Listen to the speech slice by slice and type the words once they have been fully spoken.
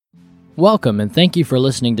Welcome, and thank you for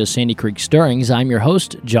listening to Sandy Creek Stirrings. I'm your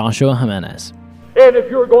host, Joshua Jimenez. And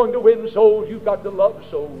if you're going to win souls, you've got to love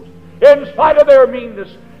souls. In spite of their meanness,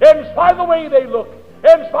 in spite of the way they look,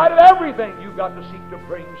 in spite of everything, you've got to seek to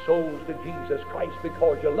bring souls to Jesus Christ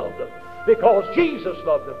because you love them, because Jesus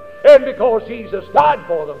loved them, and because Jesus died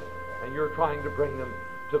for them, and you're trying to bring them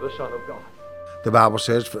to the Son of God. The Bible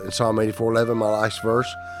says in Psalm 84:11, my last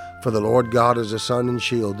verse, "For the Lord God is a sun and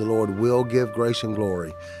shield. The Lord will give grace and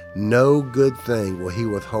glory. No good thing will he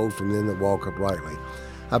withhold from them that walk uprightly."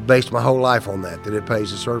 I've based my whole life on that it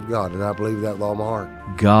pays to serve God, and I believe that with all my heart.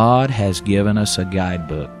 God has given us a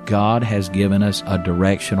guidebook. God has given us a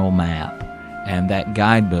directional map. And that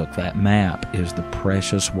guidebook, that map, is the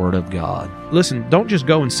precious Word of God. Listen, don't just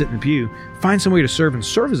go and sit in the pew. Find some way to serve, and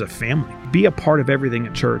serve as a family. Be a part of everything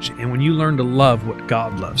at church. And when you learn to love what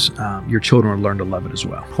God loves, your children will learn to love it as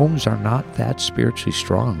well. Homes are not that spiritually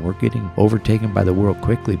strong. We're getting overtaken by the world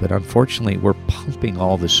quickly, but unfortunately, we're pumping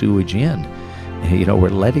all the sewage in. We're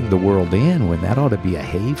letting the world in when that ought to be a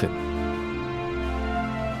haven.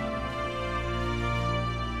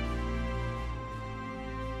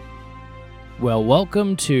 Well,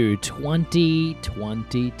 welcome to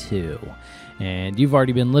 2022, and you've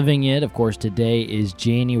already been living it. Of course, today is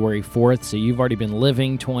January 4th, so you've already been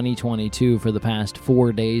living 2022 for the past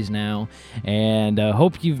 4 days now, and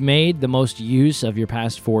hope you've made the most use of your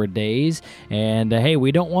past 4 days, and hey,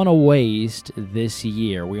 we don't want to waste this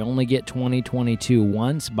year. We only get 2022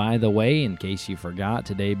 once, by the way, in case you forgot,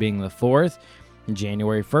 today being the 4th.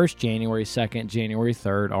 January 1st, January 2nd, January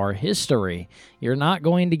 3rd are history. You're not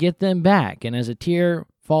going to get them back. And as a tear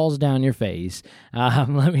falls down your face,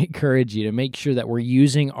 let me encourage you to make sure that we're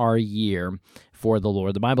using our year for the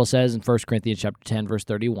Lord. The Bible says in 1 Corinthians chapter 10, verse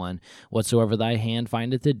 31, "Whatsoever thy hand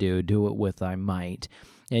findeth to do, do it with thy might."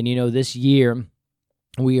 And this year,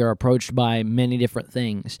 we are approached by many different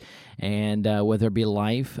things, and whether it be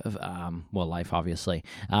life, obviously,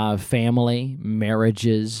 family,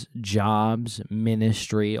 marriages, jobs,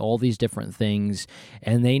 ministry, all these different things,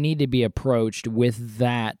 and they need to be approached with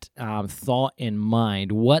that thought in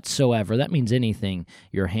mind. Whatsoever, that means anything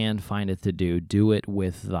your hand findeth to do, do it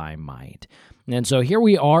with thy might. And so here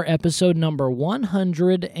we are, episode number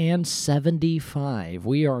 175.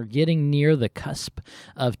 We are getting near the cusp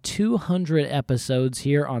of 200 episodes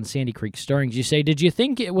here on Sandy Creek Stirrings. You say, did you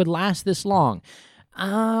think it would last this long?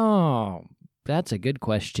 Oh, that's a good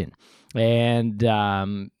question. And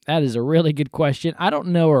that is a really good question. I don't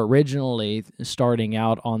know originally starting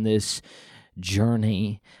out on this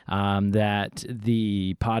journey that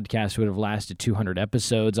the podcast would have lasted 200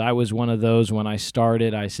 episodes. I was one of those when I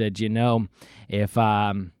started. I said,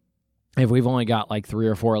 if we've only got like 3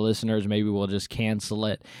 or 4 listeners, maybe we'll just cancel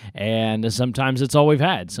it. And sometimes it's all we've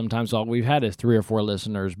had. Sometimes all we've had is 3 or 4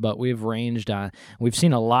 listeners, but we've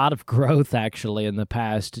seen a lot of growth actually in the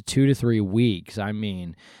past 2 to 3 weeks. I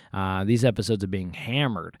mean, these episodes are being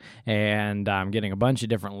hammered, and I'm getting a bunch of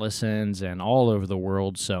different listens and all over the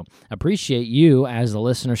world. So appreciate you as the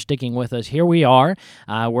listener sticking with us. Here we are.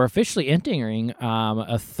 We're officially entering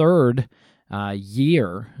a third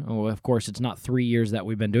year. Of course, it's not 3 years that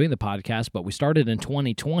we've been doing the podcast, but we started in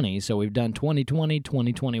 2020, so we've done 2020,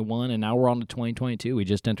 2021, and now we're on to 2022. We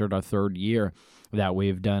just entered our third year that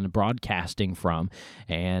we've done broadcasting from,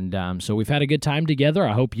 and so we've had a good time together.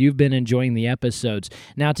 I hope you've been enjoying the episodes.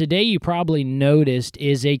 Now, today you probably noticed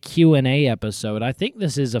is a Q&A episode. I think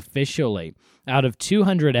this is officially, out of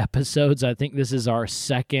 200 episodes, I think this is our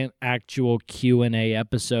second actual Q&A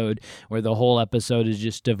episode where the whole episode is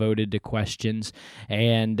just devoted to questions.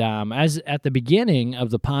 And as at the beginning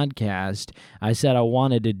of the podcast, I said I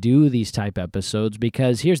wanted to do these type episodes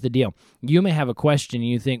because here's the deal. You may have a question and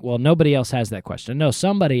you think, well, nobody else has that question. No,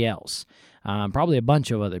 somebody else, probably a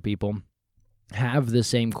bunch of other people, have the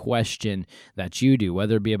same question that you do,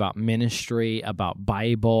 whether it be about ministry, about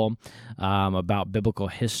Bible, about biblical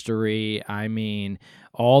history. I mean,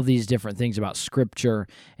 all these different things about Scripture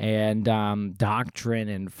and doctrine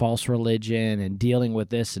and false religion and dealing with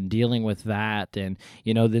this and dealing with that. And,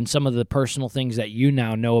 then some of the personal things that you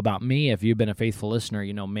now know about me, if you've been a faithful listener,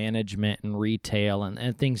 management and retail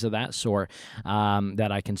and things of that sort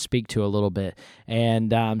that I can speak to a little bit.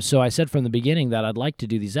 And so I said from the beginning that I'd like to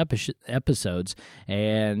do these episodes,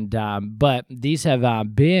 and but these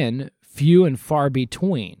have been few and far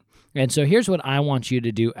between. And so here's what I want you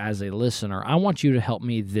to do as a listener. I want you to help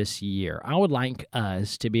me this year. I would like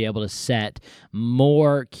us to be able to set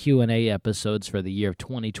more Q&A episodes for the year of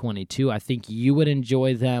 2022. I think you would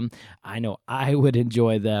enjoy them. I know I would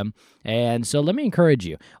enjoy them. And so let me encourage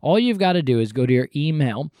you. All you've got to do is go to your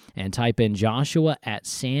email and type in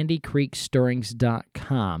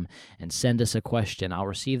joshua@sandycreekstirrings.com and send us a question. I'll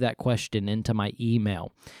receive that question into my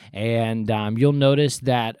email. And you'll notice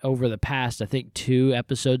that over the past, I think 2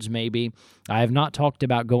 episodes maybe, I have not talked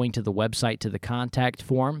about going to the website to the contact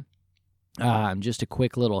form. Just a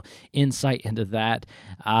quick little insight into that.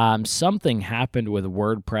 Something happened with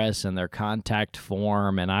WordPress and their contact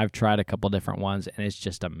form, and I've tried a couple different ones, and it's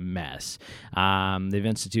just a mess. They've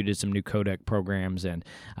instituted some new codec programs, and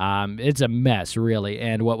it's a mess, really.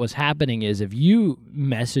 And what was happening is if you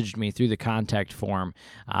messaged me through the contact form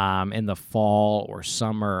in the fall or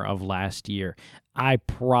summer of last year, I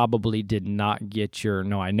probably did not get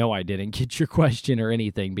I know I didn't get your question or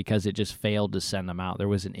anything because it just failed to send them out. There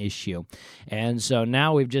was an issue. And so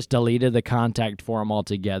now we've just deleted the contact form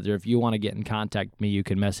altogether. If you want to get in contact with me, you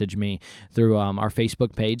can message me through our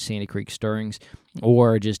Facebook page, Sandy Creek Stirrings,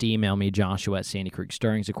 or just email me,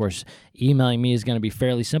 Joshua@SandyCreekStirrings. Of course, emailing me is going to be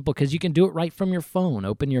fairly simple because you can do it right from your phone.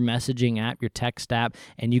 Open your messaging app, your text app,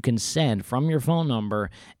 and you can send from your phone number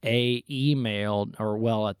a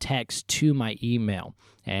text to my email.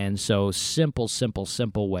 And so simple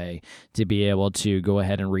way to be able to go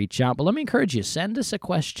ahead and reach out. But let me encourage you, send us a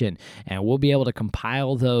question, and we'll be able to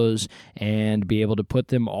compile those and be able to put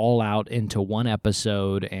them all out into one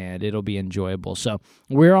episode, and it'll be enjoyable. So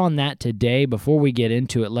we're on that today. Before we get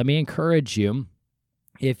into it, let me encourage you,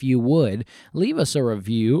 if you would, leave us a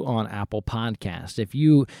review on Apple Podcast. If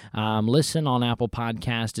you listen on Apple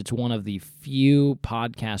Podcast, it's one of the few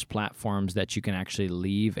podcast platforms that you can actually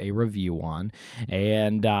leave a review on.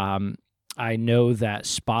 And I know that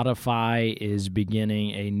Spotify is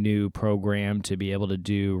beginning a new program to be able to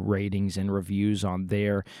do ratings and reviews on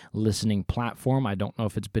their listening platform. I don't know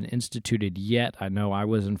if it's been instituted yet. I know I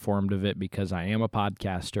was informed of it because I am a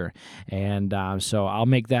podcaster. And so I'll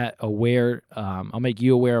make that aware. I'll make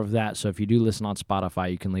you aware of that. So if you do listen on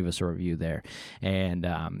Spotify, you can leave us a review there. And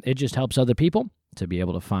it just helps other people to be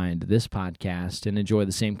able to find this podcast and enjoy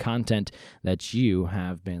the same content that you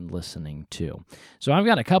have been listening to. So I've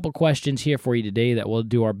got a couple questions here for you today that we'll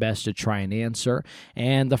do our best to try and answer.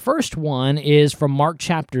 And the first one is from Mark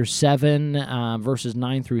chapter 7, verses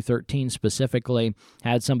 9 through 13 specifically.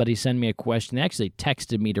 Had somebody send me a question. They actually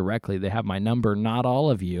texted me directly. They have my number. Not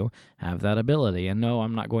all of you have that ability. And no,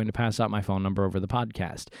 I'm not going to pass out my phone number over the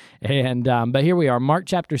podcast. And but here we are, Mark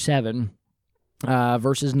chapter 7.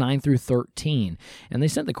 Verses 9 through 13. And they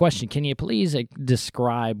sent the question, can you please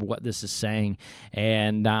describe what this is saying?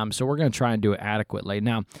 And so we're going to try and do it adequately.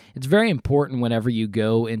 Now, it's very important whenever you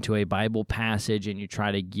go into a Bible passage and you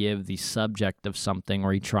try to give the subject of something,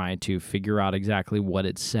 or you try to figure out exactly what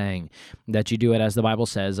it's saying, that you do it as the Bible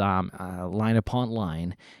says, line upon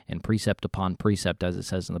line and precept upon precept, as it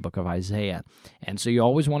says in the book of Isaiah. And so you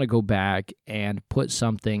always want to go back and put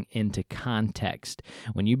something into context.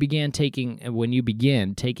 When you begin taking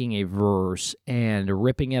a verse and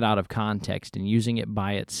ripping it out of context and using it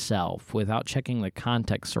by itself without checking the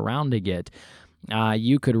context surrounding it,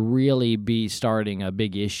 you could really be starting a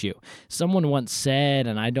big issue. Someone once said,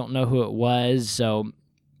 and I don't know who it was,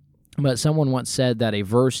 but someone once said that a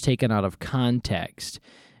verse taken out of context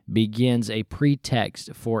begins a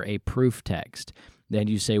pretext for a proof text. Then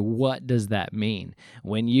you say, what does that mean?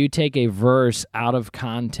 When you take a verse out of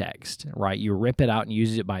context, right, you rip it out and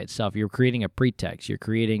use it by itself, you're creating a pretext. You're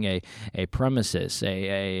creating a premises,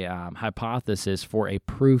 a hypothesis for a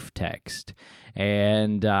proof text.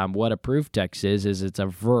 And what a proof text is it's a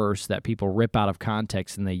verse that people rip out of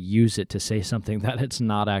context and they use it to say something that it's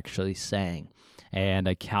not actually saying.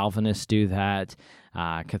 And Calvinists do that.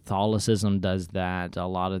 Catholicism does that. A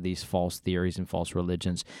lot of these false theories and false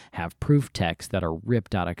religions have proof texts that are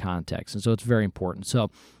ripped out of context. And so it's very important.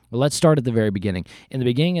 So let's start at the very beginning. In the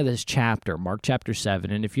beginning of this chapter, Mark chapter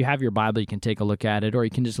 7, and if you have your Bible, you can take a look at it or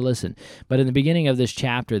you can just listen. But in the beginning of this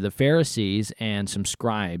chapter, the Pharisees and some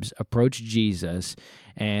scribes approach Jesus,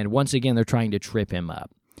 and once again, they're trying to trip him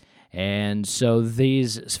up. And so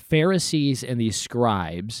these Pharisees and these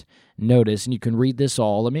scribes, notice, and you can read this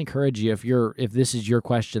all. Let me encourage you, if this is your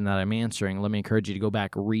question that I'm answering, let me encourage you to go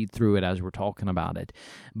back and read through it as we're talking about it.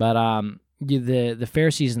 But the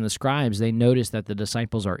Pharisees and the scribes, they notice that the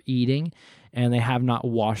disciples are eating, and they have not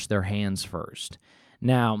washed their hands first.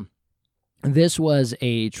 Now, This was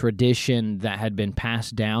a tradition that had been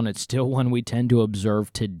passed down. It's still one we tend to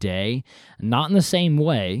observe today. Not in the same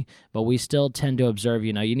way, but we still tend to observe,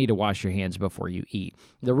 you need to wash your hands before you eat.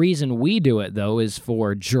 The reason we do it, though, is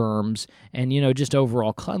for germs and, just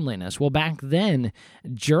overall cleanliness. Well, back then,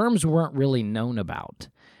 germs weren't really known about.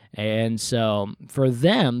 And so for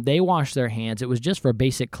them, they washed their hands. It was just for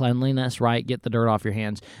basic cleanliness, right? Get the dirt off your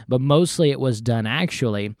hands. But mostly it was done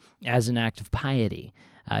actually as an act of piety.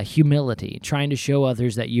 Humility, trying to show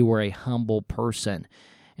others that you were a humble person.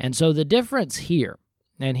 And so the difference here,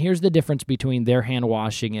 and here's the difference between their hand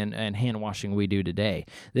washing and hand washing we do today.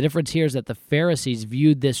 The difference here is that the Pharisees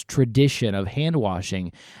viewed this tradition of hand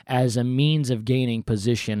washing as a means of gaining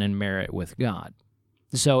position and merit with God.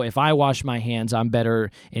 So if I wash my hands, I'm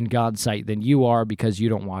better in God's sight than you are because you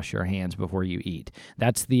don't wash your hands before you eat.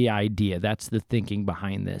 That's the idea. That's the thinking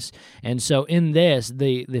behind this. And so in this,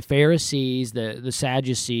 the Pharisees, the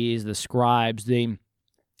Sadducees, the scribes, the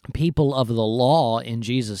people of the law in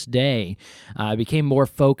Jesus' day became more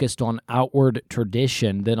focused on outward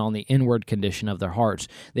tradition than on the inward condition of their hearts.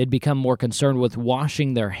 They'd become more concerned with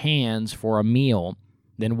washing their hands for a meal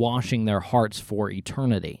than washing their hearts for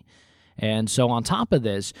eternity. And so on top of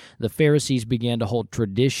this, the Pharisees began to hold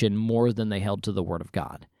tradition more than they held to the Word of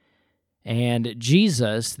God. And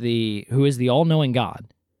Jesus, who is the all-knowing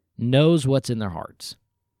God, knows what's in their hearts.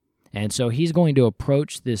 And so he's going to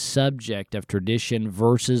approach this subject of tradition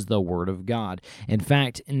versus the Word of God. In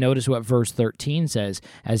fact, notice what verse 13 says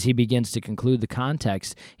as he begins to conclude the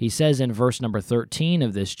context. He says in verse number 13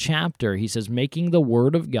 of this chapter, he says, making the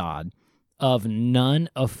Word of God of none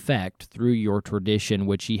effect through your tradition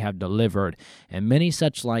which ye have delivered, and many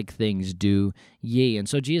such like things do ye. And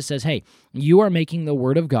so Jesus says, hey, you are making the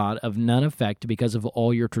Word of God of none effect because of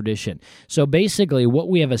all your tradition. So basically what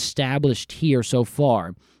we have established here so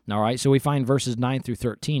far, all right, so we find verses 9 through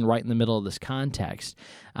 13 right in the middle of this context.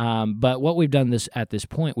 But what we've done at this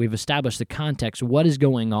point, we've established the context, what is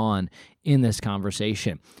going on in this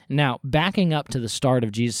conversation. Now, backing up to the start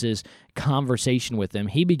of Jesus' conversation with them,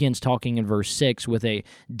 he begins talking in verse 6 with a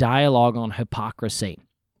dialogue on hypocrisy.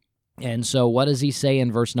 And so what does he say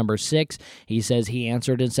in verse number 6? He says, he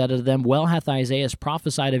answered and said unto them, well hath Isaiah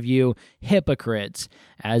prophesied of you, hypocrites,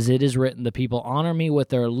 as it is written, the people honor me with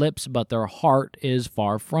their lips, but their heart is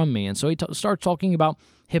far from me. And so he starts talking about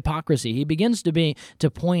hypocrisy. He begins to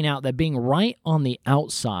point out that being right on the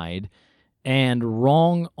outside and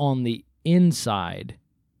wrong on the inside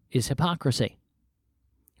is hypocrisy.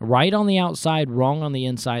 Right on the outside, wrong on the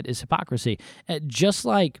inside is hypocrisy. Just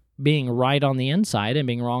like being right on the inside and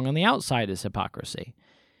being wrong on the outside is hypocrisy.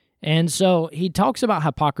 And so he talks about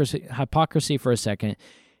hypocrisy for a second,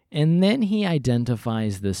 and then he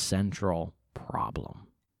identifies the central problem.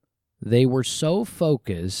 They were so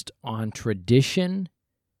focused on tradition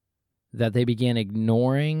that they began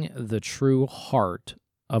ignoring the true heart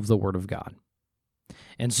of the Word of God.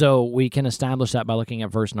 And so we can establish that by looking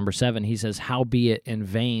at verse number 7. He says, howbeit in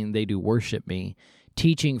vain they do worship me,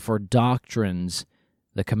 teaching for doctrines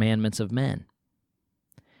the commandments of men.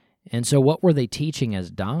 And so what were they teaching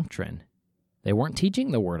as doctrine? They weren't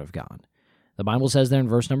teaching the Word of God. The Bible says there in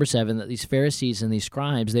verse number 7 that these Pharisees and these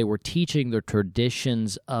scribes, they were teaching the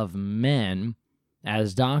traditions of men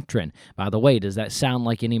as doctrine. By the way, does that sound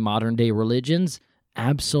like any modern-day religions?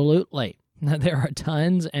 Absolutely. There are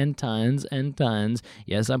tons and tons and tons,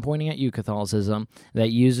 yes, I'm pointing at you, Catholicism, that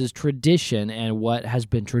uses tradition and what has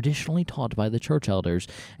been traditionally taught by the church elders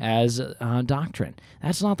as doctrine.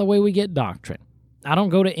 That's not the way we get doctrine. I don't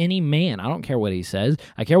go to any man. I don't care what he says.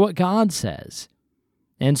 I care what God says.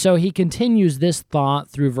 And so he continues this thought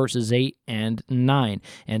through verses 8 and 9.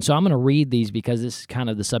 And so I'm going to read these because this is kind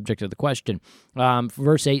of the subject of the question.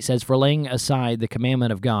 Verse 8 says, for laying aside the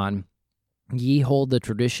commandment of God, ye hold the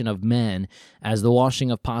tradition of men, as the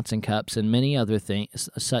washing of pots and cups, and many other things,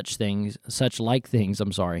 such like things,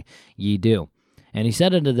 ye do. And he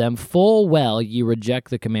said unto them, full well ye reject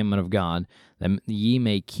the commandment of God, that ye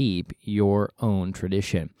may keep your own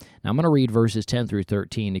tradition. Now I'm going to read verses 10 through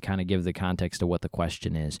 13 to kind of give the context of what the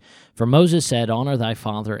question is. For Moses said, honor thy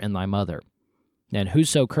father and thy mother. And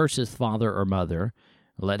whoso curseth father or mother,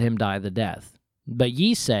 let him die the death. But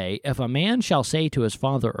ye say, if a man shall say to his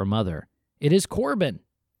father or mother, it is Corban,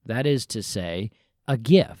 that is to say, a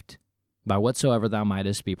gift. By whatsoever thou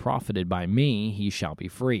mightest be profited by me, he shall be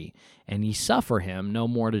free. And ye suffer him no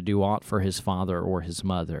more to do aught for his father or his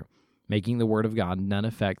mother, making the word of God none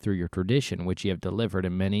effect through your tradition, which ye have delivered,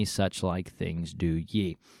 and many such like things do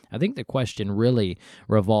ye. I think the question really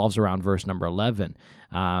revolves around verse number 11.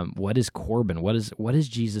 What is Corban? What is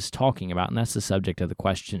Jesus talking about? And that's the subject of the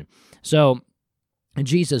question. So And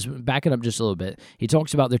Jesus, backing up just a little bit, he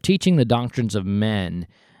talks about they're teaching the doctrines of men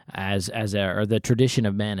or the tradition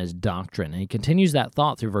of men as doctrine. And he continues that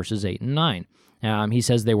thought through verses 8 and 9. He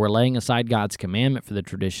says they were laying aside God's commandment for the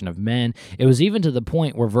tradition of men. It was even to the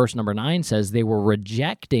point where verse number 9 says they were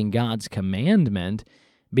rejecting God's commandment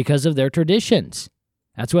because of their traditions.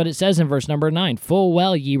 That's what it says in verse number 9. Full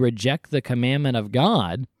well ye reject the commandment of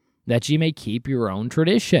God, that ye may keep your own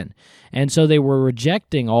tradition. And so they were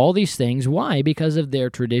rejecting all these things. Why? Because of their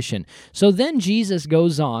tradition. So then Jesus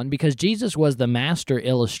goes on, because Jesus was the master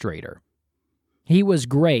illustrator. He was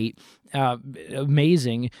great,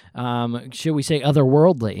 amazing, should we say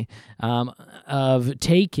otherworldly, of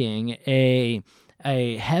taking a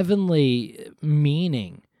heavenly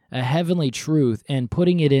meaning, a heavenly truth, and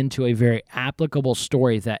putting it into a very applicable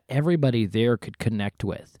story that everybody there could connect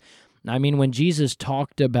with. I mean, when Jesus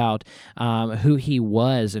talked about who he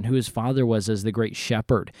was and who his father was as the great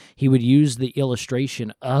shepherd, he would use the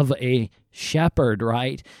illustration of a shepherd,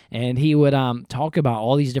 right? And he would talk about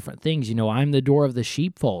all these different things. I'm the door of the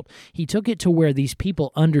sheepfold. He took it to where these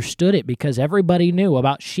people understood it because everybody knew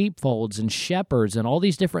about sheepfolds and shepherds and all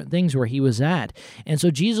these different things where he was at. And so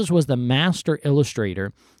Jesus was the master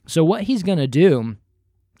illustrator. So what he's going to do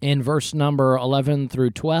in verse number 11 through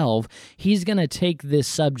 12, he's going to take this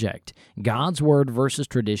subject, God's word versus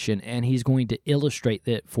tradition, and he's going to illustrate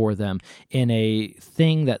it for them in a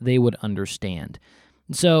thing that they would understand.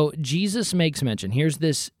 So Jesus makes mention, here's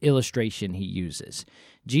this illustration he uses.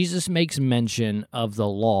 Jesus makes mention of the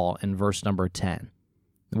law in verse number 10,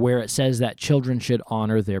 where it says that children should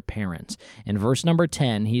honor their parents. In verse number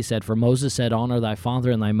 10, he said, For Moses said, Honor thy father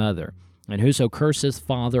and thy mother, and whoso curseth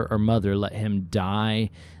father or mother, let him die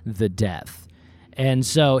the death. And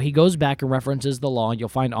so he goes back and references the law. You'll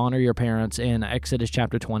find honor your parents in Exodus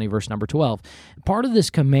chapter 20, verse number 12. Part of this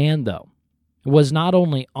command, though, was not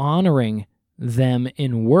only honoring them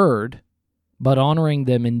in word, but honoring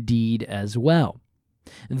them in deed as well.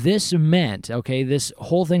 This meant, this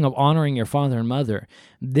whole thing of honoring your father and mother,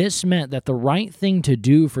 this meant that the right thing to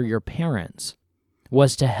do for your parents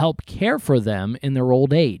was to help care for them in their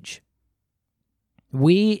old age.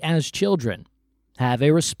 We, as children, have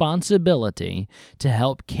a responsibility to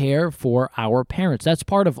help care for our parents. That's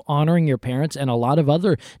part of honoring your parents, and a lot of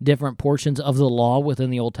other different portions of the law within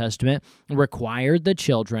the Old Testament required the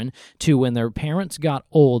children to, when their parents got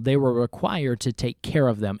old, they were required to take care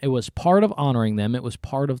of them. It was part of honoring them. It was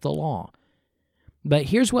part of the law. But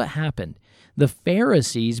here's what happened. The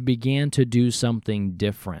Pharisees began to do something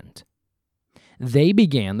different.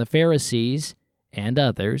 The Pharisees and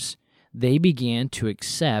others, they began to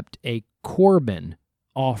accept a Corban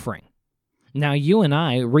offering. Now, you and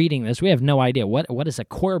I, reading this, we have no idea what is a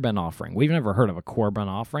Corban offering. We've never heard of a Corban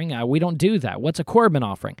offering. We don't do that. What's a Corban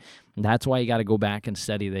offering? That's why you got to go back and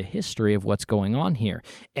study the history of what's going on here.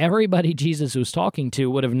 Everybody Jesus was talking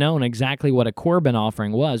to would have known exactly what a Corban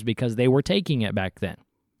offering was because they were taking it back then.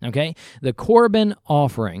 Okay? The Corban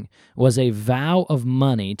offering was a vow of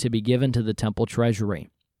money to be given to the temple treasury.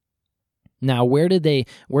 Now, where did the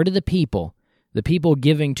people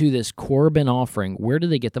giving to this Corban offering, where did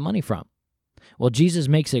they get the money from? Well, Jesus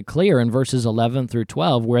makes it clear in verses 11 through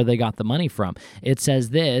 12 where they got the money from. It says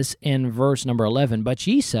this in verse number 11, But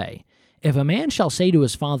ye say, if a man shall say to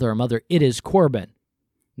his father or mother, It is Corban,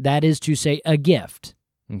 that is to say, a gift.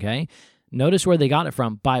 Okay? Notice where they got it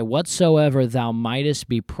from. By whatsoever thou mightest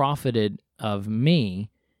be profited of me,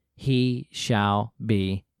 he shall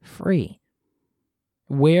be free.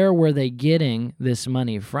 Where were they getting this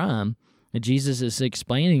money from? Jesus is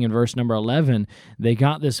explaining in verse number 11, they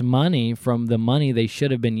got this money from the money they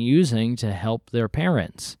should have been using to help their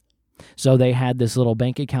parents. So they had this little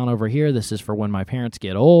bank account over here. This is for when my parents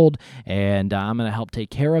get old, and I'm going to help take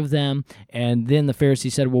care of them. And then the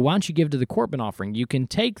Pharisee said, well, why don't you give to the Corban offering? You can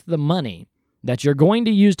take the money that you're going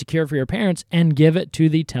to use to care for your parents and give it to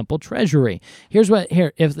the temple treasury.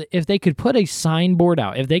 If they could put a signboard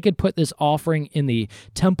out, if they could put this offering in the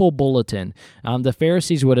temple bulletin, the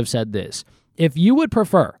Pharisees would have said this: if you would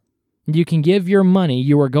prefer, you can give your money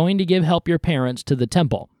you are going to help your parents to the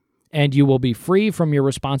temple, and you will be free from your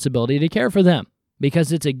responsibility to care for them.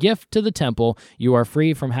 Because it's a gift to the temple, you are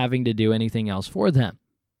free from having to do anything else for them.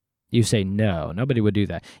 You say, no, nobody would do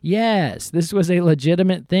that. Yes, this was a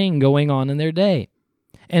legitimate thing going on in their day.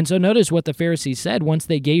 And so notice what the Pharisees said once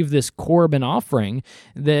they gave this Corban offering.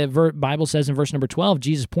 The Bible says in verse number 12,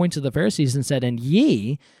 Jesus points to the Pharisees and said, and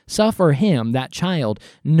ye suffer him, that child,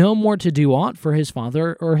 no more to do aught for his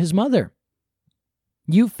father or his mother.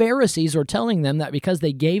 You Pharisees are telling them that because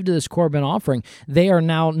they gave to this Corban offering, they are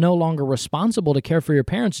now no longer responsible to care for your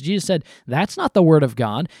parents. Jesus said, that's not the word of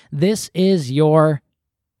God. This is your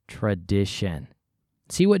tradition.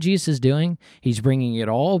 See what Jesus is doing? He's bringing it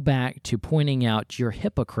all back to pointing out you're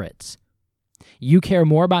hypocrites. You care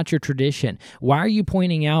more about your tradition. Why are you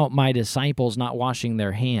pointing out my disciples not washing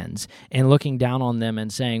their hands and looking down on them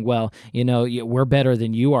and saying, well, we're better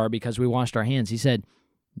than you are because we washed our hands? He said,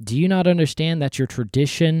 do you not understand that your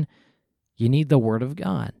tradition, you need the Word of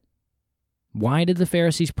God? Why did the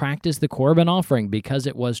Pharisees practice the Corban offering? Because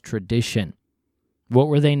it was tradition. What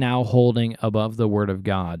were they now holding above the Word of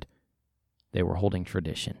God? They were holding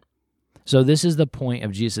tradition. So this is the point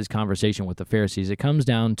of Jesus' conversation with the Pharisees. It comes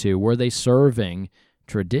down to, were they serving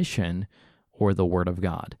tradition or the Word of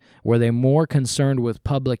God? Were they more concerned with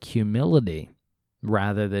public humility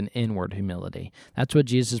rather than inward humility? That's what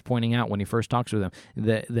Jesus is pointing out when he first talks with them.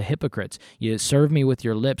 The hypocrites, you serve me with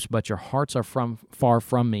your lips, but your hearts are far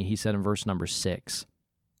from me, he said in verse number 6.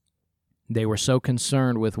 They were so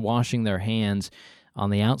concerned with washing their hands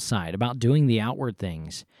on the outside, about doing the outward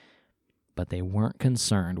things, but they weren't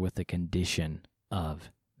concerned with the condition of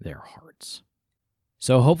their hearts.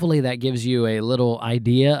 So hopefully that gives you a little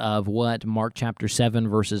idea of what Mark chapter 7,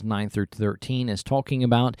 verses 9 through 13 is talking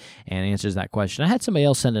about and answers that question. I had somebody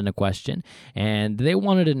else send in a question, and they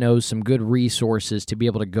wanted to know some good resources to be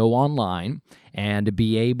able to go online and to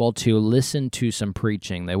be able to listen to some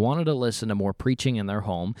preaching. They wanted to listen to more preaching in their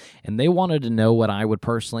home, and they wanted to know what I would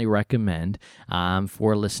personally recommend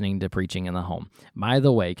for listening to preaching in the home. By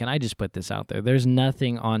the way, can I just put this out there? There's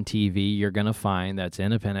nothing on TV you're going to find that's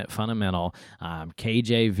independent, fundamental,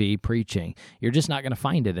 KJV preaching. You're just not going to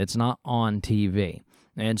find it. It's not on TV.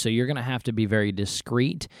 And so you're going to have to be very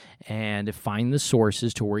discreet and find the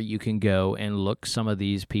sources to where you can go and look some of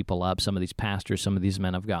these people up, some of these pastors, some of these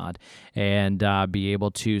men of God, and be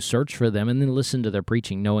able to search for them and then listen to their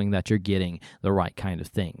preaching, knowing that you're getting the right kind of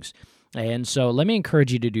things. And so let me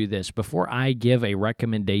encourage you to do this. Before I give a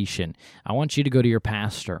recommendation, I want you to go to your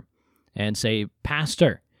pastor and say,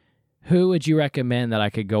 Pastor, who would you recommend that I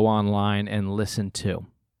could go online and listen to?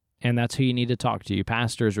 And that's who you need to talk to. Your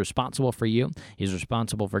pastor is responsible for you. He's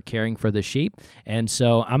responsible for caring for the sheep. And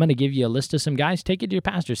so I'm going to give you a list of some guys. Take it to your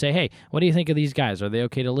pastor. Say, hey, what do you think of these guys? Are they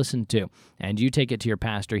okay to listen to? And you take it to your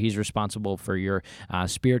pastor. He's responsible for your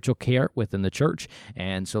spiritual care within the church.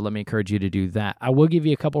 And so let me encourage you to do that. I will give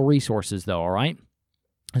you a couple resources, though, all right?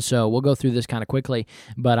 So we'll go through this kind of quickly,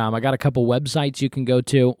 but I got a couple websites you can go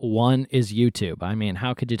to. One is YouTube. I mean,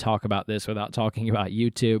 how could you talk about this without talking about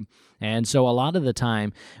YouTube? And so a lot of the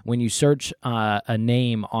time, when you search a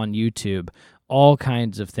name on YouTube, all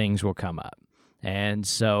kinds of things will come up. And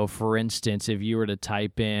so, for instance, if you were to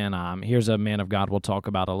type in, here's a man of God we'll talk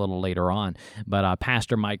about a little later on, but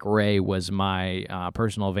Pastor Mike Ray was my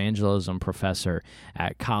personal evangelism professor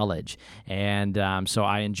at college, and so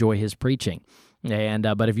I enjoy his preaching. And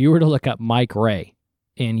but if you were to look up Mike Ray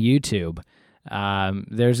in YouTube,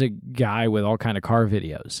 there's a guy with all kind of car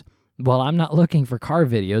videos. Well, I'm not looking for car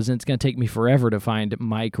videos, and it's going to take me forever to find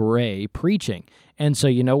Mike Ray preaching. And so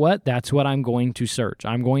you know what? That's what I'm going to search.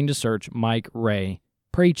 I'm going to search Mike Ray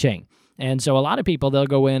preaching. And so a lot of people, they'll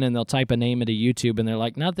go in and they'll type a name into YouTube, and they're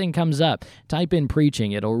like, nothing comes up. Type in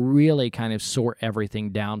preaching. It'll really kind of sort everything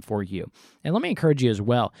down for you. And let me encourage you as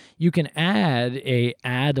well. You can add a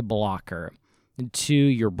ad blocker to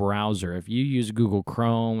your browser. If you use Google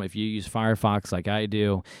Chrome, if you use Firefox like I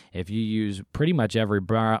do, if you use pretty much every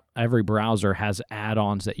browser has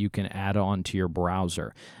add-ons that you can add on to your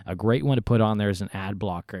browser. A great one to put on there is an ad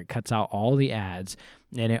blocker. It cuts out all the ads,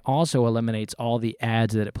 and it also eliminates all the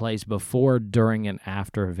ads that it plays before, during, and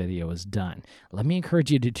after a video is done. Let me encourage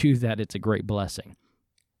you to do that. It's a great blessing.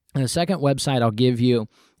 And the second website I'll give you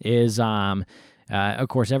is of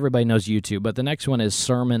course, everybody knows YouTube, but the next one is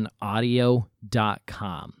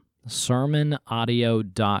sermonaudio.com.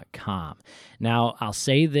 sermonaudio.com. Now, I'll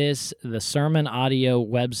say this, the Sermon Audio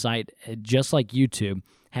website, just like YouTube,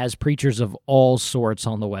 has preachers of all sorts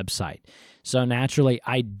on the website. So naturally,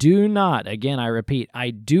 I do not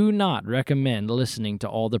recommend listening to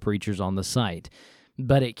all the preachers on the site.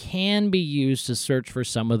 But it can be used to search for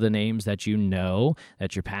some of the names that you know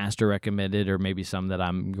that your pastor recommended, or maybe some that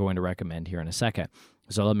I'm going to recommend here in a second.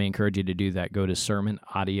 So let me encourage you to do that. Go to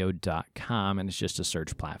sermonaudio.com, and it's just a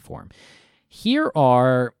search platform.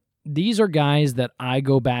 These are guys that I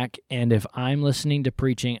go back, and if I'm listening to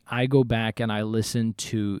preaching, I go back and I listen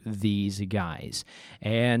to these guys.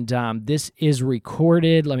 And this is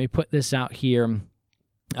recorded. Let me put this out here.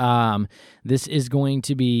 This is going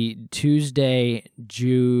to be Tuesday,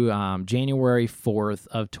 January 4th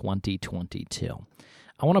of 2022.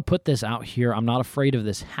 I want to put this out here. I'm not afraid of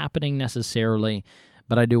this happening necessarily,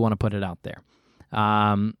 but I do want to put it out there.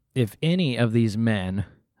 If any of these men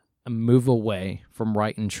move away from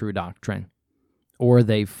right and true doctrine, or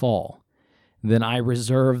they fall, then I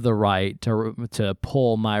reserve the right to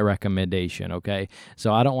pull my recommendation, okay?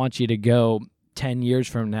 So I don't want you to go 10 years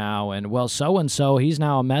from now and, well, so-and-so, he's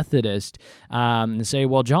now a Methodist, and say,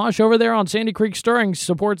 well, Josh over there on Sandy Creek Stirring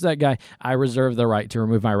supports that guy. I reserve the right to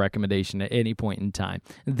remove my recommendation at any point in time.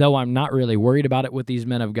 Though I'm not really worried about it with these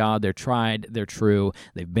men of God. They're tried, they're true,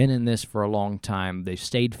 they've been in this for a long time, they've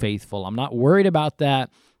stayed faithful. I'm not worried about that,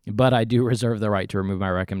 but I do reserve the right to remove my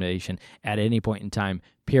recommendation at any point in time,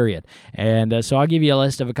 period. And so I'll give you a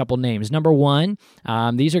list of a couple names. Number one,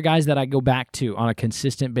 these are guys that I go back to on a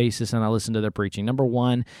consistent basis, and I listen to their preaching. Number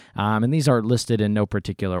one, and these are listed in no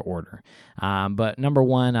particular order, but number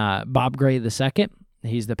one, Bob Gray II.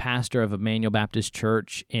 He's the pastor of Emmanuel Baptist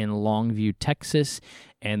Church in Longview, Texas,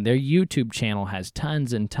 and their YouTube channel has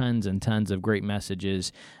tons and tons and tons of great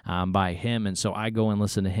messages by him, and so I go and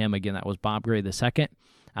listen to him. Again, that was Bob Gray II.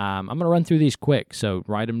 I'm going to run through these quick, so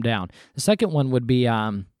write them down. The second one would be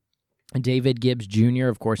David Gibbs Jr.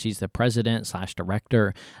 Of course, he's the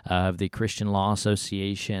president/director of the Christian Law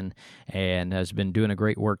Association and has been doing a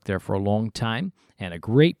great work there for a long time, and a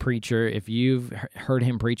great preacher. If you've heard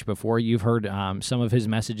him preach before, you've heard some of his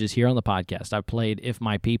messages here on the podcast. I've played If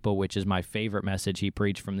My People, which is my favorite message he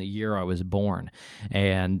preached from the year I was born.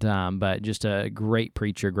 And but just a great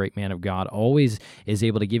preacher, great man of God, always is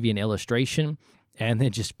able to give you an illustration and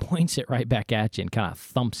then just points it right back at you and kind of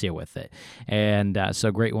thumps you with it. And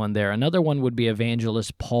so great one there. Another one would be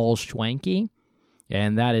evangelist Paul Schwanke,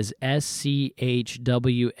 and that is Schwanke,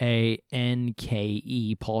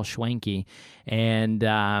 Paul Schwanke. And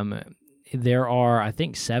there are, I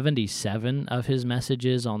think, 77 of his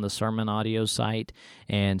messages on the Sermon Audio site,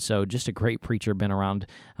 and so just a great preacher, been around,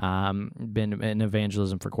 been in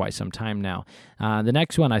evangelism for quite some time now. The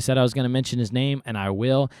next one, I said I was going to mention his name, and I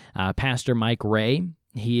will, Pastor Mike Ray.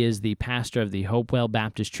 He is the pastor of the Hopewell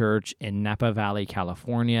Baptist Church in Napa Valley,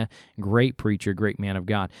 California. Great preacher, great man of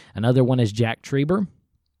God. Another one is Jack Trieber.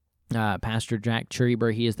 Pastor Jack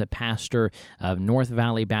Trieber, he is the pastor of North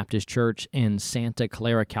Valley Baptist Church in Santa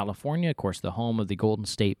Clara, California, of course, the home of the Golden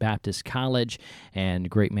State Baptist College, and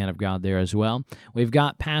great man of God there as well. We've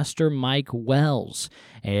got Pastor Mike Wells,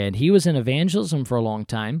 and he was in evangelism for a long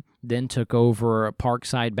time, then took over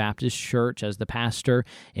Parkside Baptist Church as the pastor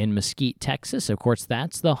in Mesquite, Texas. Of course,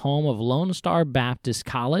 that's the home of Lone Star Baptist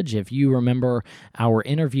College. If you remember our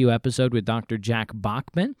interview episode with Dr. Jack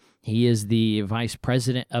Bachman, he is the vice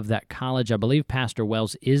president of that college. I believe Pastor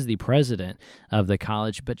Wells is the president of the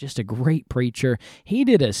college, but just a great preacher. He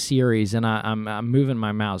did a series, and I'm moving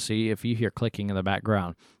my mouse, so if you hear clicking in the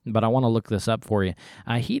background, but I want to look this up for you.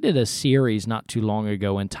 He did a series not too long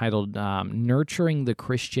ago entitled Nurturing the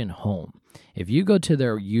Christian Home. If you go to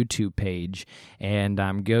their YouTube page and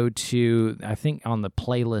go to, I think on the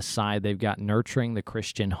playlist side, they've got Nurturing the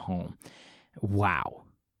Christian Home. Wow.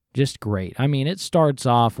 Just great. I mean, it starts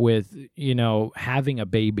off with, having a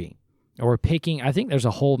baby or picking, I think there's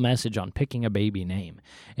a whole message on picking a baby name.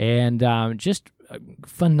 And just a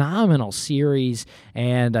phenomenal series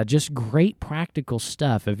and just great practical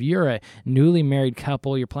stuff. If you're a newly married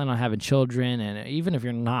couple, you're planning on having children, and even if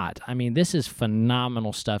you're not, I mean, this is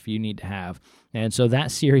phenomenal stuff you need to have. And so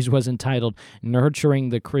that series was entitled Nurturing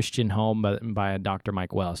the Christian Home by Dr.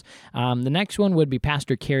 Mike Wells. The next one would be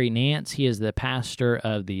Pastor Kerry Nance. He is the pastor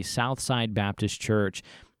of the Southside Baptist Church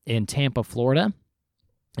in Tampa, Florida.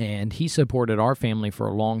 And he supported our family for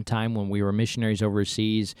a long time when we were missionaries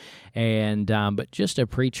overseas, and but just a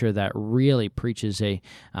preacher that really preaches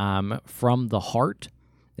from the heart,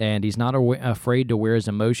 and he's not afraid to wear his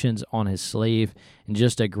emotions on his sleeve, and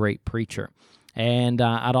just a great preacher. And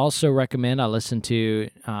I'd also recommend I listen to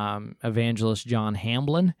evangelist John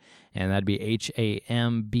Hamblin, and that'd be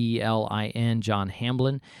Hamblin, John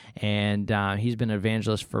Hamblin. And he's been an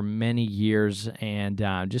evangelist for many years, and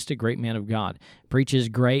just a great man of God. Preaches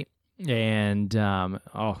great, and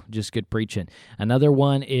just good preaching. Another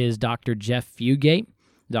one is Dr. Jeff Fugate.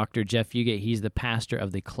 Dr. Jeff Fugate, he's the pastor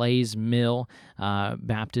of the Clays Mill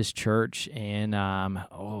Baptist Church in,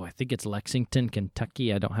 I think it's Lexington,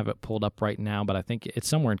 Kentucky. I don't have it pulled up right now, but I think it's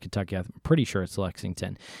somewhere in Kentucky. I'm pretty sure it's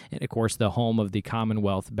Lexington. And, of course, the home of the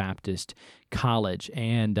Commonwealth Baptist College.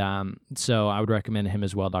 And so I would recommend him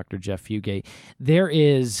as well, Dr. Jeff Fugate.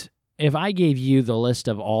 If I gave you the list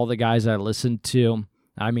of all the guys I listened to,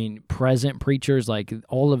 I mean, present preachers, like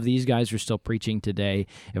all of these guys are still preaching today.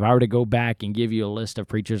 If I were to go back and give you a list of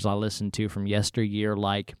preachers I listened to from yesteryear,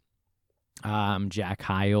 like Jack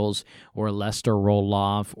Hyles or Lester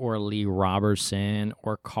Roloff or Lee Robertson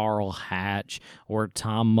or Carl Hatch or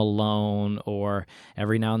Tom Malone, or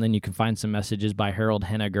every now and then you can find some messages by Harold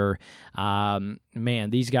Henniger. Man,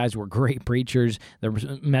 these guys were great preachers. Their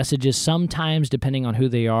messages sometimes, depending on who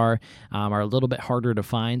they are a little bit harder to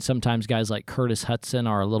find. Sometimes guys like Curtis Hudson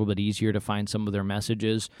are a little bit easier to find some of their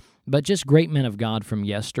messages, but just great men of God from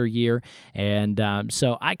yesteryear. And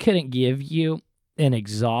so I couldn't give you an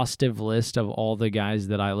exhaustive list of all the guys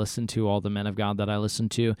that I listen to, all the men of God that I listen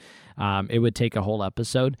to. It would take a whole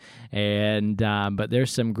episode, and but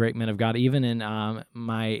there's some great men of God, even in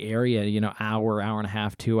my area, hour and a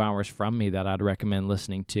half, 2 hours from me, that I'd recommend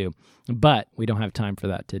listening to. But we don't have time for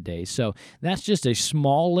that today. So that's just a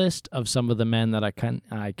small list of some of the men that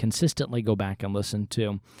I consistently go back and listen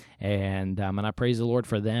to, and I praise the Lord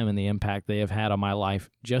for them and the impact they have had on my life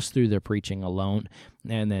just through their preaching alone.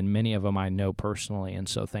 And then many of them I know personally, and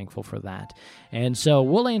so thankful for that. And so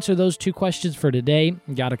we'll answer those 2 questions for today.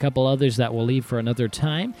 Got a couple others that we'll leave for another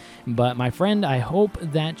time. But my friend, I hope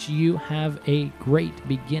that you have a great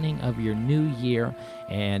beginning of your new year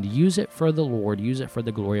and use it for the Lord, use it for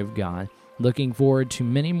the glory of God. Looking forward to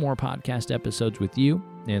many more podcast episodes with you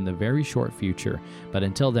in the very short future. But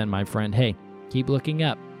until then, my friend, hey, keep looking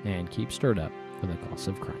up and keep stirred up for the cause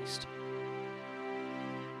of Christ.